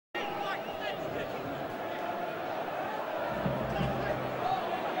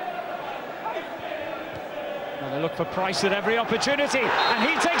look for Price at every opportunity, and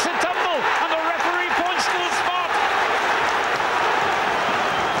he takes a tumble, and the referee points to the spot.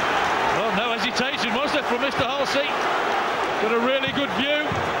 Well, no hesitation, was there, from Mr. Halsey? Got a really good view.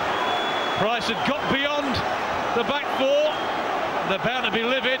 Price had got beyond the back four. They're bound to be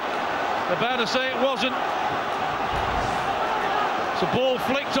livid. They're bound to say it wasn't. It's a ball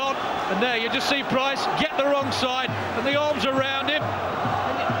flicked on, and there you just see Price get the wrong side, and the arms around him.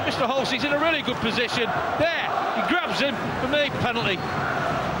 And Mr. Halsey's in a really good position. There, he grabs him. For me, penalty.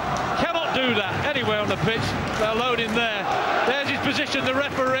 Cannot do that anywhere on the pitch. They're loading there. There's his position. The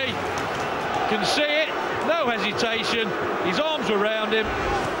referee can see it. No hesitation. His arms around him.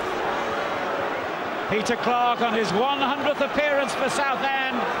 Peter Clark, on his 100th appearance for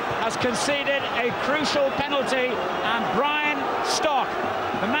Southend, has conceded a crucial penalty, and Brian Stock,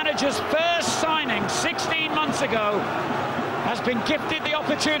 the manager's first signing 16 months ago, has been gifted the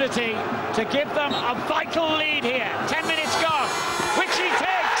opportunity to give them a vital lead here. 10 minutes gone, which he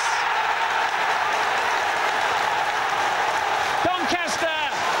takes. Doncaster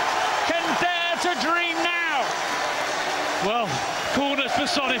can dare to dream now. Well, corners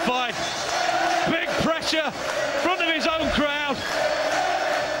personified. Big pressure, front of his own crowd.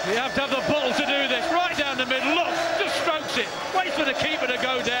 You have to have the bottle to do this. Right down the middle, look, just strokes it. Waits for the keeper to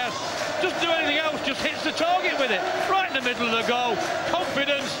go down. Doesn't do anything else, just hits the target with it. Right in the middle of the goal.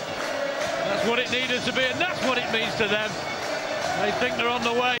 Confidence. That's what it needed to be, and that's what it means to them. They think they're on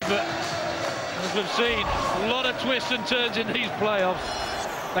the way, but as we've seen, a lot of twists and turns in these playoffs.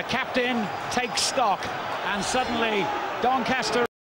 The captain takes stock, and suddenly Doncaster